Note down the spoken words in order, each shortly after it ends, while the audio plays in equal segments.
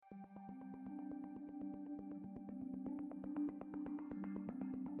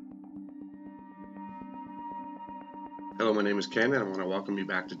Hello, my name is Ken, and I want to welcome you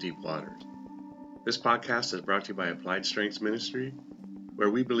back to Deep Waters. This podcast is brought to you by Applied Strengths Ministry, where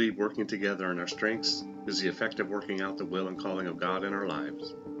we believe working together in our strengths is the effective working out the will and calling of God in our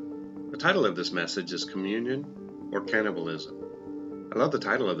lives. The title of this message is Communion or Cannibalism. I love the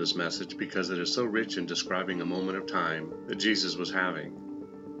title of this message because it is so rich in describing a moment of time that Jesus was having.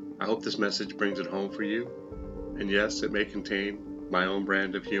 I hope this message brings it home for you, and yes, it may contain my own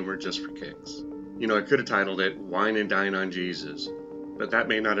brand of humor just for kicks. I could have titled it Wine and Dine on Jesus, but that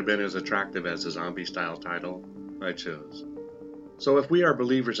may not have been as attractive as the zombie-style title I chose. So if we are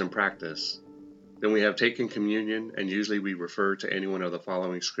believers in practice, then we have taken communion, and usually we refer to any one of the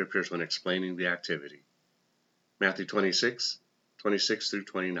following scriptures when explaining the activity. Matthew 26 through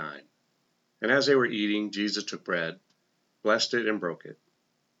 29. And as they were eating, Jesus took bread, blessed it, and broke it.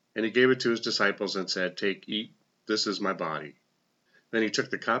 And he gave it to his disciples and said, "Take, eat, this is my body." Then he took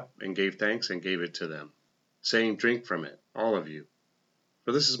the cup and gave thanks and gave it to them, saying, "Drink from it, all of you,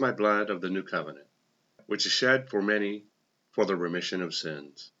 for this is my blood of the new covenant, which is shed for many for the remission of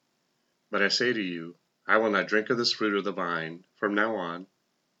sins. But I say to you, I will not drink of this fruit of the vine from now on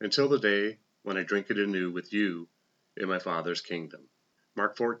until the day when I drink it anew with you in my Father's kingdom."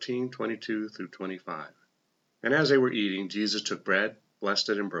 Mark 14:22 through 25. And as they were eating, Jesus took bread, blessed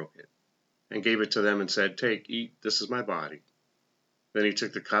it, and broke it, and gave it to them and said, "Take, eat, this is my body." Then he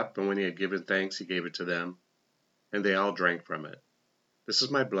took the cup, and when he had given thanks, he gave it to them, and they all drank from it. "This is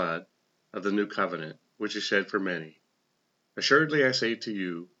my blood of the new covenant, which is shed for many. Assuredly I say to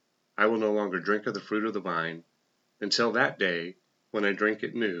you, I will no longer drink of the fruit of the vine until that day when I drink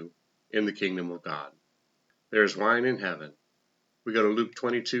it new in the kingdom of God." There is wine in heaven. We go to Luke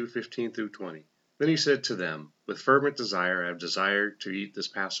 22:15 through 20. Then he said to them, "With fervent desire I have desired to eat this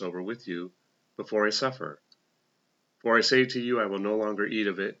Passover with you before I suffer. For I say to you, I will no longer eat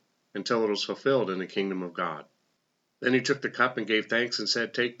of it until it is fulfilled in the kingdom of God." Then he took the cup and gave thanks and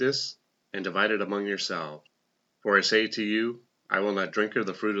said, "Take this and divide it among yourselves. For I say to you, I will not drink of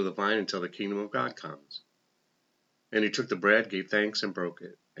the fruit of the vine until the kingdom of God comes." And he took the bread, gave thanks, and broke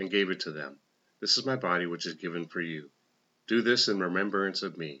it, and gave it to them. "This is my body which is given for you. Do this in remembrance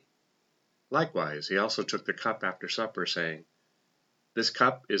of me." Likewise, he also took the cup after supper, saying, "This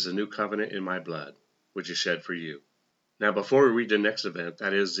cup is the new covenant in my blood, which is shed for you." Now, before we read the next event,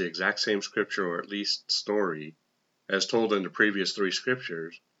 that is the exact same scripture, or at least story, as told in the previous three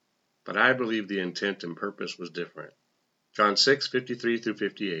scriptures, but I believe the intent and purpose was different. John 6:53 through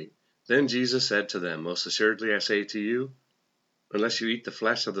 58. Then Jesus said to them, "Most assuredly I say to you, unless you eat the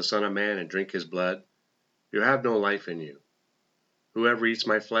flesh of the Son of Man and drink his blood, you have no life in you. Whoever eats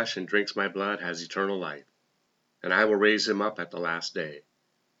my flesh and drinks my blood has eternal life, and I will raise him up at the last day.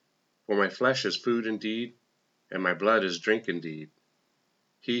 For my flesh is food indeed, and my blood is drink indeed.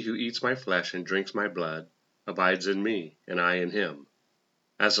 He who eats my flesh and drinks my blood abides in me, and I in him.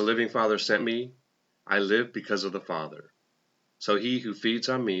 As the living Father sent me, I live because of the Father. So he who feeds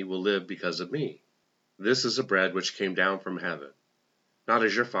on me will live because of me. This is the bread which came down from heaven, not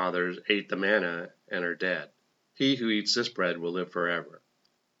as your fathers ate the manna and are dead. He who eats this bread will live forever."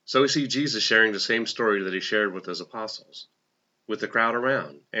 So we see Jesus sharing the same story that he shared with his apostles, with the crowd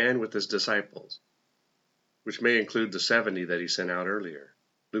around, and with his disciples, which may include the 70 that he sent out earlier.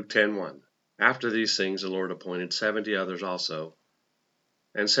 Luke 10:1. After these things the Lord appointed 70 others also,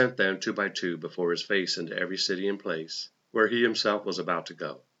 and sent them 2 by 2 before his face into every city and place where he himself was about to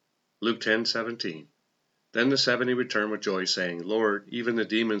go. Luke 10:17. Then the 70 returned with joy, saying, "Lord, even the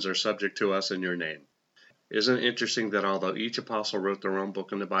demons are subject to us in your name." Isn't it interesting that although each apostle wrote their own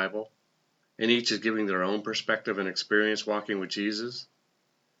book in the Bible, and each is giving their own perspective and experience walking with Jesus,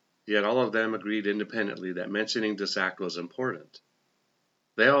 yet all of them agreed independently that mentioning this act was important?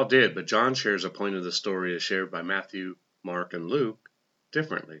 They all did, but John shares a point of the story as shared by Matthew, Mark, and Luke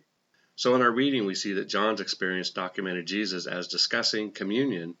differently. So in our reading we see that John's experience documented Jesus as discussing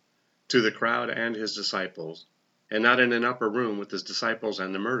communion to the crowd and his disciples, and not in an upper room with his disciples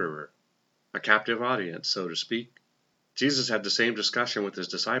and the murderer, a captive audience, so to speak. Jesus had the same discussion with his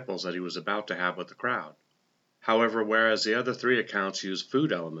disciples that he was about to have with the crowd. However, whereas the other three accounts use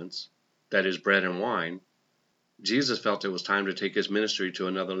food elements, that is, bread and wine, Jesus felt it was time to take his ministry to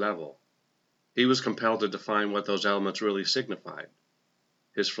another level. He was compelled to define what those elements really signified: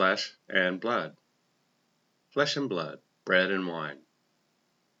 his flesh and blood. Flesh and blood, bread and wine.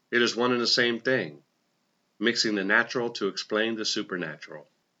 It is one and the same thing, mixing the natural to explain the supernatural.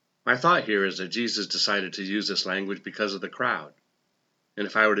 My thought here is that Jesus decided to use this language because of the crowd, and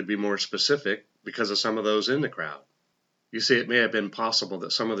if I were to be more specific, because of some of those in the crowd. You see, it may have been possible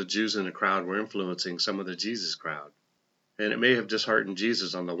that some of the Jews in the crowd were influencing some of the Jesus crowd, and it may have disheartened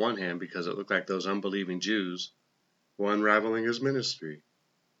Jesus on the one hand because it looked like those unbelieving Jews or unraveling his ministry.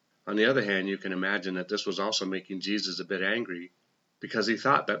 On the other hand, you can imagine that this was also making Jesus a bit angry because he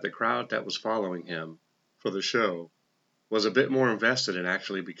thought that the crowd that was following him for the show was a bit more invested in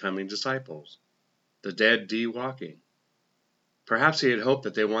actually becoming disciples, the dead D walking. Perhaps he had hoped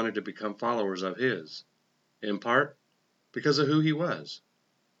that they wanted to become followers of his, in part because of who he was.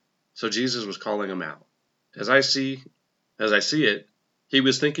 So Jesus was calling them out. As I see it, he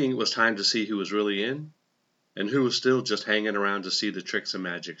was thinking it was time to see who was really in and who was still just hanging around to see the tricks and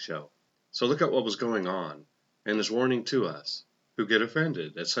magic show. So look at what was going on, and his warning to us, who get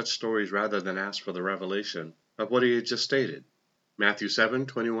offended at such stories rather than ask for the revelation of what he had just stated. Matthew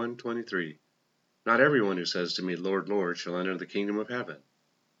 7:21-23. Not everyone who says to me, Lord, Lord, shall enter the kingdom of heaven,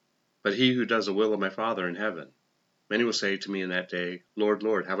 but he who does the will of my Father in heaven. Many will say to me in that day, Lord,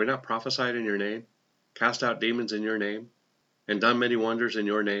 Lord, have we not prophesied in your name, cast out demons in your name, and done many wonders in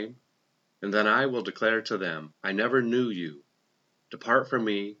your name? And then I will declare to them, I never knew you. Depart from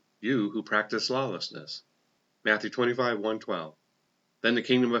me, you who practice lawlessness. Matthew 25:1-12. Then the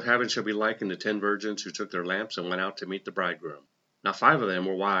kingdom of heaven shall be likened to 10 virgins who took their lamps and went out to meet the bridegroom. Now 5 of them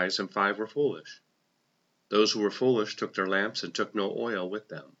were wise and 5 were foolish. Those who were foolish took their lamps and took no oil with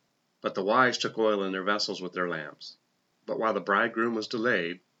them. But the wise took oil in their vessels with their lamps. But while the bridegroom was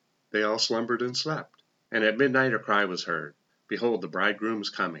delayed, they all slumbered and slept. And at midnight a cry was heard, Behold, the bridegroom is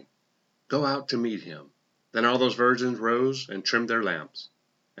coming. Go out to meet him. Then all those virgins rose and trimmed their lamps.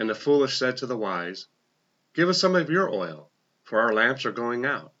 And the foolish said to the wise, Give us some of your oil, for our lamps are going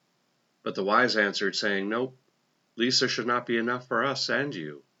out. But the wise answered, saying, Nope, lest there should not be enough for us and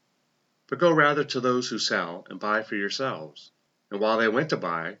you. But go rather to those who sell, and buy for yourselves. And while they went to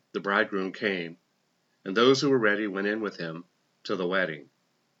buy, the bridegroom came, and those who were ready went in with him to the wedding,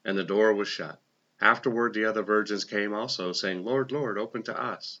 and the door was shut. Afterward the other virgins came also, saying, Lord, Lord, open to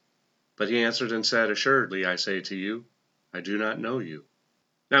us. But he answered and said, Assuredly, I say to you, I do not know you.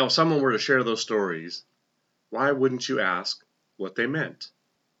 Now, if someone were to share those stories, why wouldn't you ask what they meant?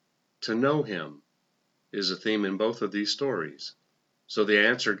 To know him is a theme in both of these stories. So the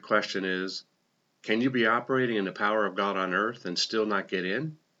answered question is, can you be operating in the power of God on earth and still not get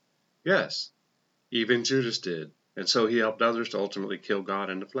in? Yes, even Judas did, and so he helped others to ultimately kill God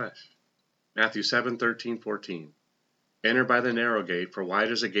in the flesh. Matthew 7:13-14. Enter by the narrow gate, for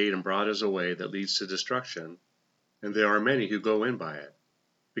wide is the gate and broad is the way that leads to destruction, and there are many who go in by it.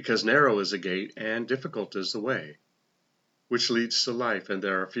 Because narrow is the gate and difficult is the way, which leads to life, and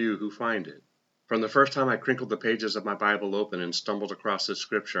there are few who find it. From the first time I crinkled the pages of my Bible open and stumbled across this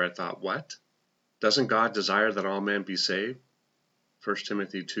scripture, I thought, what? Doesn't God desire that all men be saved? 1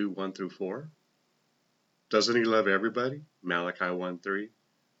 Timothy 2:1-4. Doesn't he love everybody? Malachi 1:3,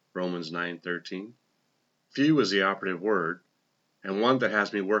 Romans 9:13. Few is the operative word, and one that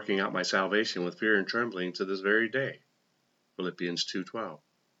has me working out my salvation with fear and trembling to this very day. Philippians 2:12.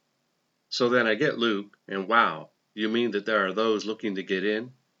 So then I get Luke, and wow, you mean that there are those looking to get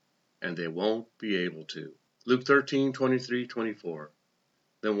in, and they won't be able to. Luke 13:23-24.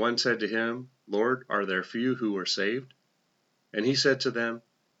 Then one said to him, Lord, are there few who are saved? And he said to them,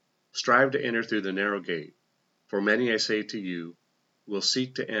 Strive to enter through the narrow gate, for many, I say to you, will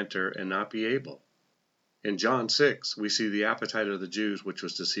seek to enter and not be able. In John 6, we see the appetite of the Jews, which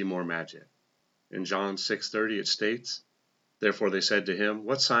was to see more magic. In John 6:30 it states, Therefore they said to him,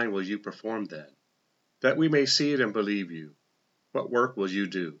 What sign will you perform then, that we may see it and believe you? What work will you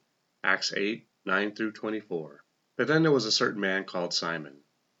do? Acts 8:9-24. But then there was a certain man called Simon,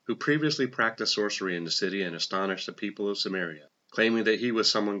 who previously practiced sorcery in the city and astonished the people of Samaria, claiming that he was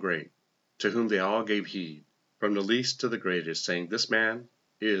someone great, to whom they all gave heed, from the least to the greatest, saying, This man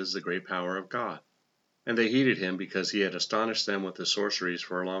is the great power of God. And they heeded him because he had astonished them with his sorceries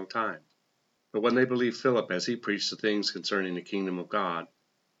for a long time. But when they believed Philip as he preached the things concerning the kingdom of God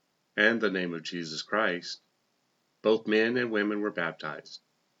and the name of Jesus Christ, both men and women were baptized.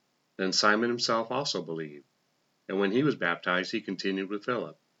 Then Simon himself also believed, and when he was baptized he continued with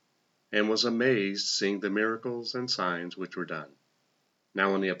Philip, and was amazed seeing the miracles and signs which were done.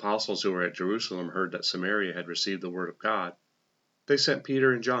 Now when the apostles who were at Jerusalem heard that Samaria had received the word of God, they sent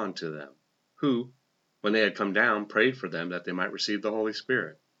Peter and John to them, who, when they had come down, prayed for them that they might receive the Holy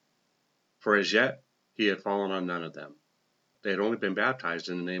Spirit. For as yet he had fallen on none of them. They had only been baptized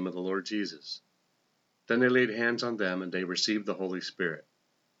in the name of the Lord Jesus. Then they laid hands on them, and they received the Holy Spirit.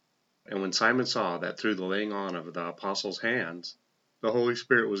 And when Simon saw that through the laying on of the apostles' hands the Holy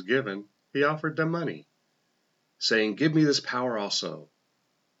Spirit was given, he offered them money, saying, Give me this power also,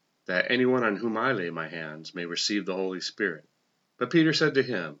 that anyone on whom I lay my hands may receive the Holy Spirit. But Peter said to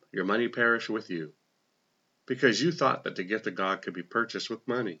him, Your money perish with you, because you thought that the gift of God could be purchased with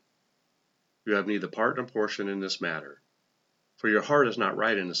money. You have neither part nor portion in this matter, for your heart is not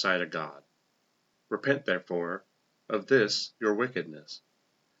right in the sight of God. Repent, therefore, of this your wickedness,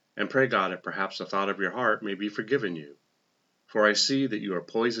 and pray God that perhaps the thought of your heart may be forgiven you. For I see that you are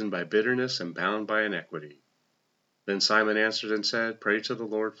poisoned by bitterness and bound by iniquity. Then Simon answered and said, Pray to the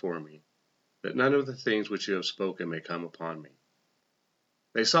Lord for me, that none of the things which you have spoken may come upon me.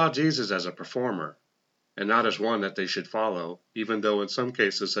 They saw Jesus as a performer, and not as one that they should follow, even though in some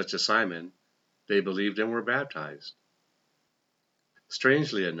cases, such as Simon, they believed and were baptized.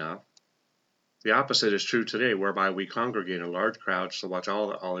 Strangely enough, the opposite is true today, whereby we congregate in large crowds to watch all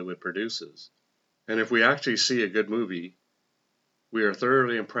that Hollywood produces. And if we actually see a good movie, we are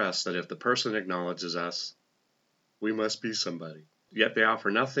thoroughly impressed that if the person acknowledges us, we must be somebody. Yet they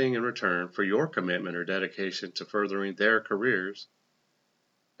offer nothing in return for your commitment or dedication to furthering their careers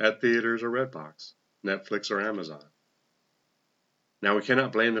at theaters or Redbox, Netflix or Amazon. Now we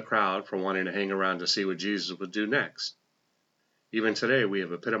cannot blame the crowd for wanting to hang around to see what Jesus would do next. Even today we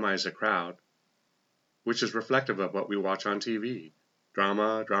have epitomized a crowd, which is reflective of what we watch on TV.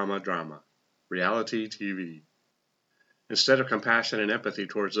 Drama, drama, drama. Reality TV. Instead of compassion and empathy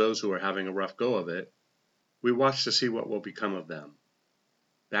towards those who are having a rough go of it, we watch to see what will become of them.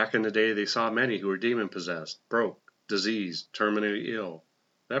 Back in the day, they saw many who were demon-possessed, broke, diseased, terminally ill,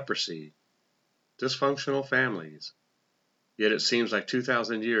 leprosy, dysfunctional families. Yet it seems like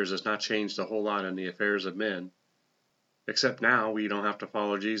 2,000 years has not changed a whole lot in the affairs of men, except now we don't have to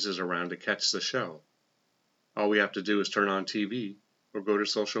follow Jesus around to catch the show. All we have to do is turn on TV or go to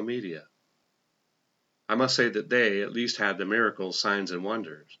social media. I must say that they at least had the miracles, signs, and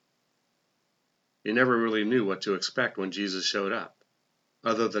wonders. You never really knew what to expect when Jesus showed up,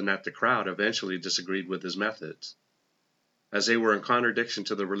 other than that the crowd eventually disagreed with his methods, as they were in contradiction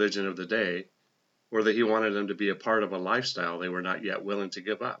to the religion of the day, or that he wanted them to be a part of a lifestyle they were not yet willing to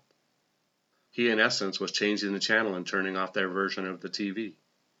give up. He, in essence, was changing the channel and turning off their version of the TV.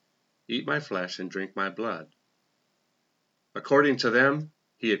 Eat my flesh and drink my blood. According to them,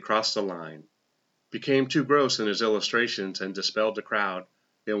 he had crossed the line, became too gross in his illustrations, and dispelled the crowd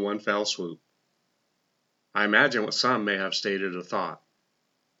in one fell swoop. I imagine what some may have stated or thought.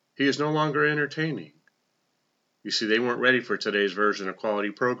 He is no longer entertaining. You see, they weren't ready for today's version of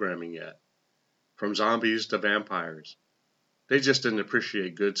quality programming yet. From zombies to vampires. They just didn't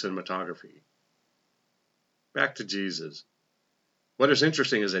appreciate good cinematography. Back to Jesus. What is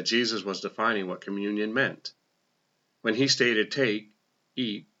interesting is that Jesus was defining what communion meant. When he stated, take,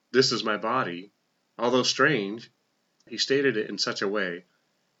 eat, this is my body, although strange, he stated it in such a way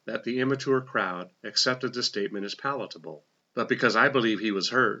that the immature crowd accepted the statement as palatable. But because I believe he was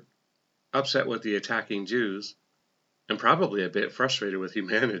hurt, upset with the attacking Jews, and probably a bit frustrated with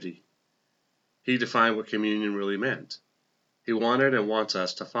humanity, he defined what communion really meant. He wanted and wants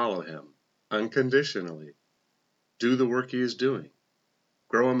us to follow him, unconditionally, do the work he is doing,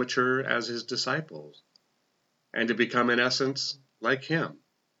 grow and mature as his disciples, and to become in essence like him.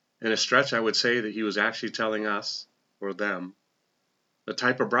 In a stretch, I would say that he was actually telling us, or them, the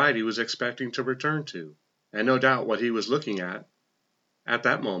type of bride he was expecting to return to. And no doubt what he was looking at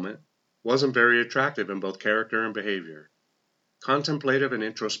that moment, wasn't very attractive in both character and behavior. Contemplative and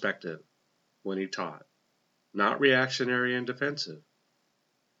introspective when he taught, not reactionary and defensive.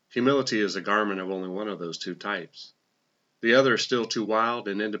 Humility is a garment of only one of those two types. The other is still too wild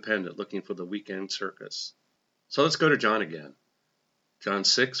and independent, looking for the weekend circus. So let's go to John again. John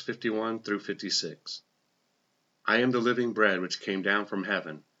 6:51 through 56. I am the living bread which came down from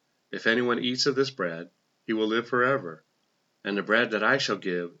heaven. If anyone eats of this bread, he will live forever. And the bread that I shall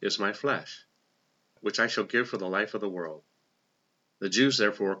give is my flesh, which I shall give for the life of the world. The Jews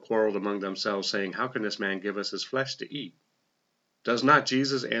therefore quarreled among themselves, saying, How can this man give us his flesh to eat? Does not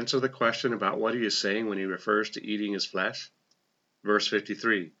Jesus answer the question about what he is saying when he refers to eating his flesh? Verse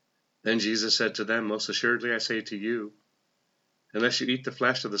 53. Then Jesus said to them, Most assuredly I say to you, unless you eat the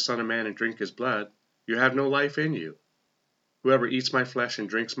flesh of the Son of Man and drink his blood, you have no life in you. Whoever eats my flesh and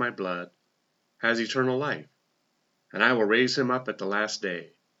drinks my blood has eternal life, and I will raise him up at the last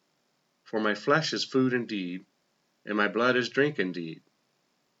day. For my flesh is food indeed, and my blood is drink indeed.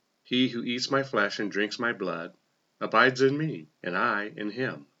 He who eats my flesh and drinks my blood abides in me, and I in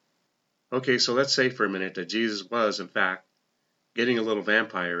him. Okay, so let's say for a minute that Jesus was, in fact, getting a little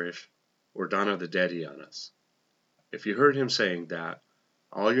vampire-ish or Dawn of the Dead-y on us. If you heard him saying that,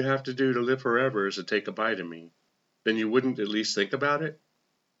 all you have to do to live forever is to take a bite of me, then you wouldn't at least think about it?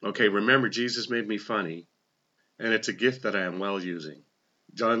 Okay, remember Jesus made me funny, and it's a gift that I am well using.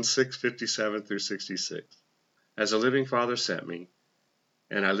 John 6:57 through 66. As the living Father sent me,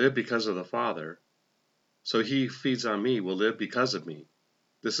 and I live because of the Father, so he who feeds on me will live because of me.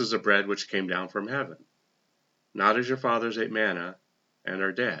 This is the bread which came down from heaven, not as your fathers ate manna and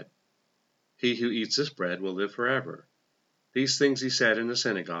are dead. He who eats this bread will live forever. These things he said in the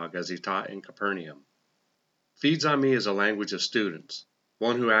synagogue as he taught in Capernaum. Feeds on me is a language of students,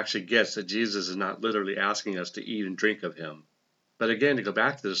 one who actually gets that Jesus is not literally asking us to eat and drink of him. But again, to go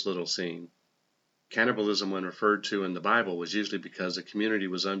back to this little scene, cannibalism when referred to in the Bible was usually because the community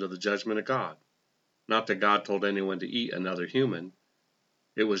was under the judgment of God. Not that God told anyone to eat another human.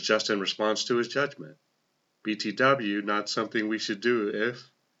 It was just in response to his judgment. BTW, not something we should do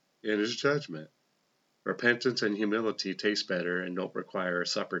if in his judgment. Repentance and humility taste better and don't require a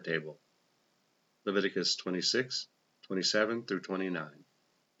supper table. Leviticus 26, 27 through 29.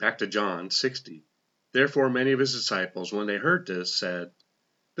 Back to John 60. Therefore many of his disciples, when they heard this, said,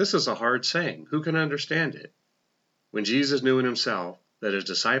 This is a hard saying. Who can understand it? When Jesus knew in himself that his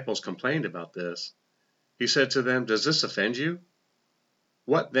disciples complained about this, he said to them, Does this offend you?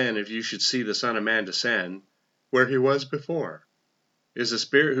 What then if you should see the Son of Man descend where he was before? Is the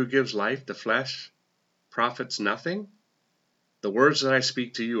Spirit who gives life the flesh profits nothing? The words that I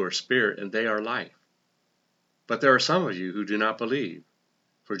speak to you are spirit and they are life. But there are some of you who do not believe,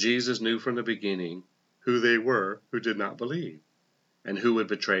 for Jesus knew from the beginning who they were who did not believe, and who would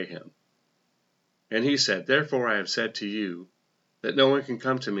betray him. And he said, Therefore I have said to you, that no one can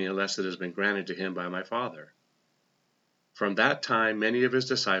come to me unless it has been granted to him by my Father. From that time many of his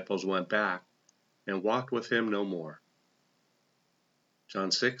disciples went back and walked with him no more.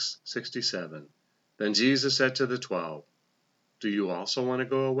 John 6:67. Then Jesus said to the 12, Do you also want to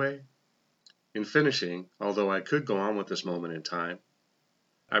go away? In finishing, although I could go on with this moment in time,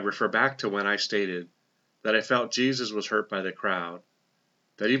 I refer back to when I stated that I felt Jesus was hurt by the crowd,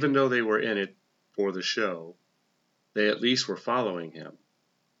 that even though they were in it for the show, they at least were following him.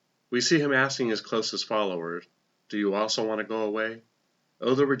 We see him asking his closest followers, Do you also want to go away?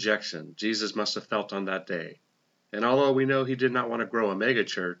 Oh, the rejection Jesus must have felt on that day. And although we know he did not want to grow a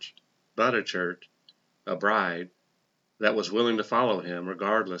megachurch, but a church, a bride, that was willing to follow him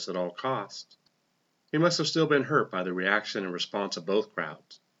regardless at all costs, he must have still been hurt by the reaction and response of both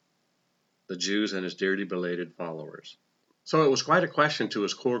crowds, the Jews and his dearly belated followers. So it was quite a question to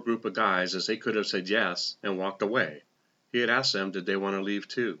his core group of guys, as they could have said yes and walked away. He had asked them, did they want to leave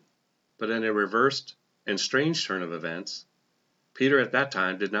too? But in a reversed and strange turn of events, Peter at that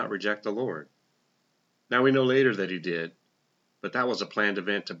time did not reject the Lord. Now we know later that he did, but that was a planned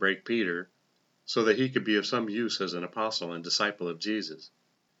event to break Peter so that he could be of some use as an apostle and disciple of Jesus.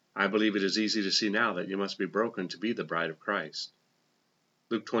 I believe it is easy to see now that you must be broken to be the bride of Christ.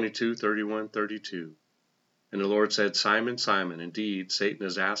 Luke 22:31-32. And the Lord said, Simon, Simon, indeed Satan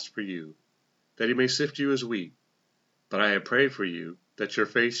has asked for you, that he may sift you as wheat. But I have prayed for you, that your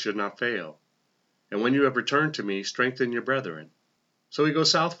faith should not fail. And when you have returned to me, strengthen your brethren. So we go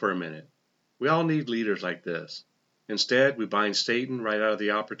south for a minute. We all need leaders like this. Instead, we bind Satan right out of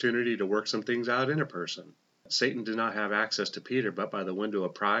the opportunity to work some things out in a person. Satan did not have access to Peter but by the window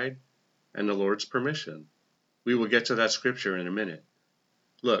of pride and the Lord's permission. We will get to that scripture in a minute.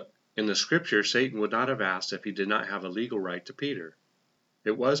 Look, in the scripture, Satan would not have asked if he did not have a legal right to Peter.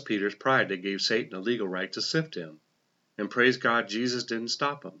 It was Peter's pride that gave Satan a legal right to sift him. And praise God, Jesus didn't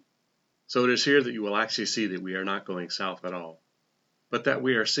stop him. So it is here that you will actually see that we are not going south at all, but that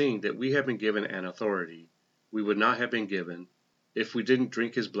we are seeing that we have been given an authority we would not have been given if we didn't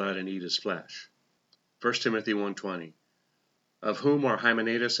drink his blood and eat his flesh. 1 Timothy 1:20. Of whom are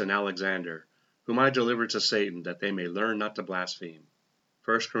Hymenaeus and Alexander, whom I delivered to Satan, that they may learn not to blaspheme.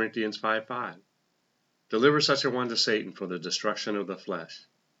 1 Corinthians 5:5. Deliver such a one to Satan for the destruction of the flesh,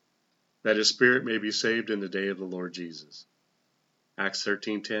 that his spirit may be saved in the day of the Lord Jesus. Acts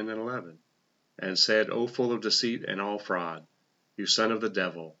 13:10 and 11. And said, O full of deceit and all fraud, you son of the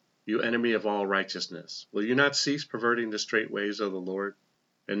devil, you enemy of all righteousness, will you not cease perverting the straight ways of the Lord?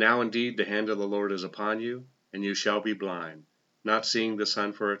 And now indeed the hand of the Lord is upon you, and you shall be blind, not seeing the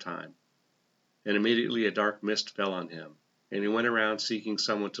sun for a time. And immediately a dark mist fell on him, and he went around seeking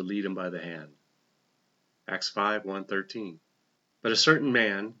someone to lead him by the hand. Acts 5:1-13. But a certain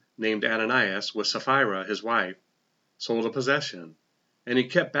man named Ananias, with Sapphira his wife, sold a possession, and he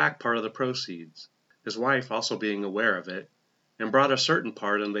kept back part of the proceeds, his wife also being aware of it, and brought a certain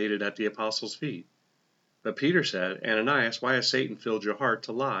part and laid it at the apostles' feet. But Peter said, Ananias, why has Satan filled your heart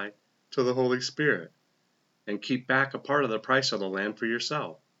to lie to the Holy Spirit, and keep back a part of the price of the land for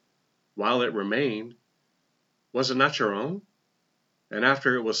yourself? While it remained, was it not your own? And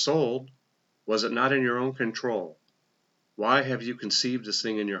after it was sold, was it not in your own control? Why have you conceived this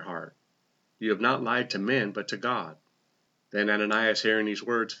thing in your heart? You have not lied to men, but to God. Then Ananias, hearing these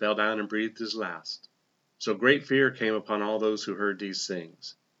words, fell down and breathed his last. So great fear came upon all those who heard these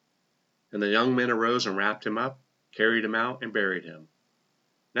things. And the young men arose and wrapped him up, carried him out, and buried him.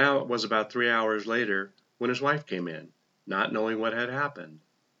 Now it was about 3 hours later when his wife came in, not knowing what had happened.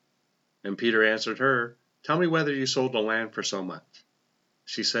 And Peter answered her, "Tell me whether you sold the land for so much."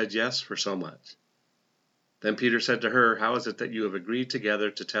 She said, "Yes, for so much." Then Peter said to her, "How is it that you have agreed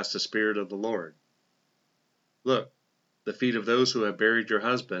together to test the Spirit of the Lord? Look, the feet of those who have buried your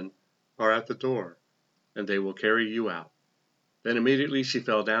husband are at the door, and they will carry you out." Then immediately she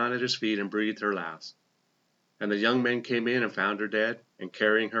fell down at his feet and breathed her last. And the young men came in and found her dead, and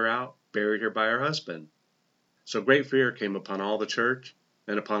carrying her out, buried her by her husband. So great fear came upon all the church,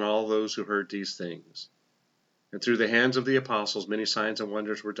 and upon all those who heard these things. And through the hands of the apostles many signs and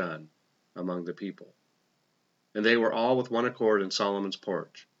wonders were done among the people. And they were all with one accord in Solomon's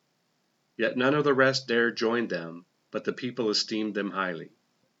porch. Yet none of the rest dared join them, but the people esteemed them highly.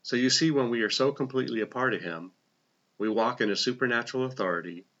 So you see, when we are so completely a part of him, we walk in a supernatural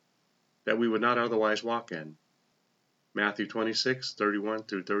authority that we would not otherwise walk in. Matthew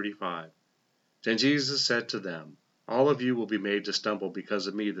 26:31-35. Then Jesus said to them, "All of you will be made to stumble because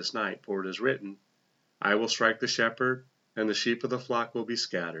of me this night, for it is written, I will strike the shepherd, and the sheep of the flock will be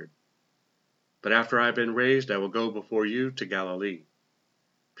scattered. But after I have been raised, I will go before you to Galilee."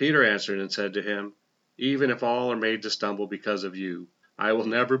 Peter answered and said to him, "Even if all are made to stumble because of you, I will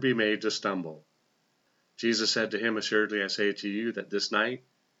never be made to stumble." Jesus said to him, "Assuredly I say to you that this night,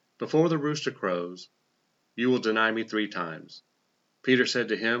 before the rooster crows, you will deny me 3 times. Peter said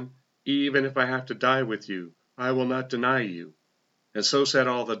to him, "Even if I have to die with you, I will not deny you." And so said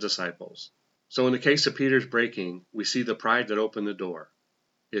all the disciples. So in the case of Peter's breaking, we see the pride that opened the door.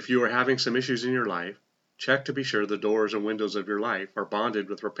 If you are having some issues in your life, check to be sure the doors and windows of your life are bonded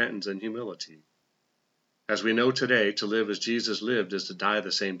with repentance and humility. As we know today, to live as Jesus lived is to die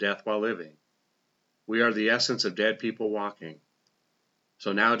the same death while living. We are the essence of dead people walking.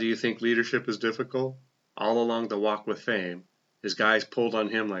 So now do you think leadership is difficult? All along the walk with fame, his guys pulled on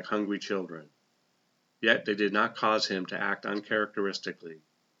him like hungry children. Yet they did not cause him to act uncharacteristically.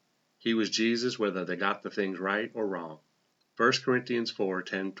 He was Jesus whether they got the things right or wrong. 1 Corinthians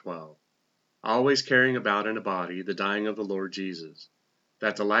 4:10-12. Always carrying about in a body the dying of the Lord Jesus,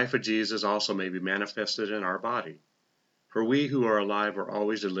 that the life of Jesus also may be manifested in our body. For we who are alive are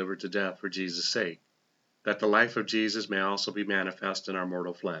always delivered to death for Jesus' sake, that the life of Jesus may also be manifest in our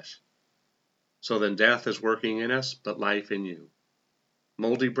mortal flesh. So then death is working in us, but life in you.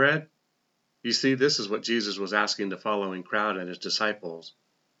 Moldy bread? You see, this is what Jesus was asking the following crowd and his disciples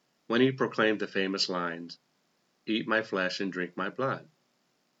when he proclaimed the famous lines, "Eat my flesh and drink my blood."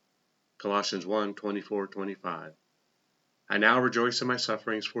 Colossians 1:24-25. I now rejoice in my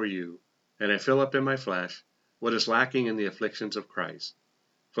sufferings for you, and I fill up in my flesh what is lacking in the afflictions of Christ,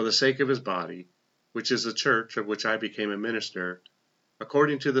 for the sake of his body, which is the church, of which I became a minister,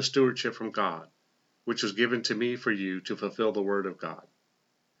 according to the stewardship from God, which was given to me for you to fulfill the word of God.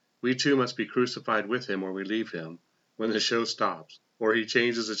 We too must be crucified with him or we leave him when the show stops, or he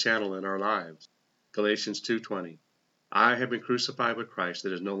changes the channel in our lives. Galatians 2:20. I have been crucified with Christ.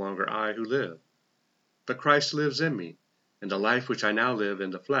 It is no longer I who live, but Christ lives in me, and the life which I now live in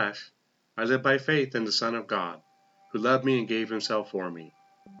the flesh, I live by faith in the Son of God, who loved me and gave himself for me.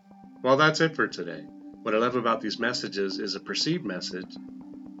 Well, that's it for today. What I love about these messages is a perceived message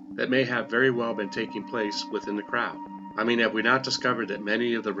that may have very well been taking place within the crowd. I mean, have we not discovered that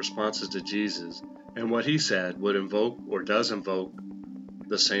many of the responses to Jesus and what he said would invoke or does invoke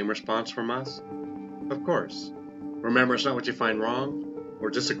the same response from us? Of course. Remember, it's not what you find wrong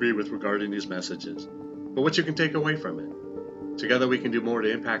or disagree with regarding these messages, but what you can take away from it. Together we can do more to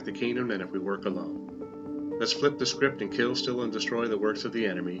impact the kingdom than if we work alone. Let's flip the script and kill, steal, and destroy the works of the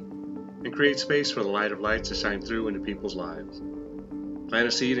enemy, and create space for the light of lights to shine through into people's lives. Plant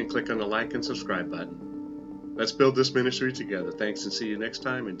a seed and click on the like and subscribe button. Let's build this ministry together. Thanks, and see you next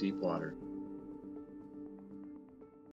time in Deep Water.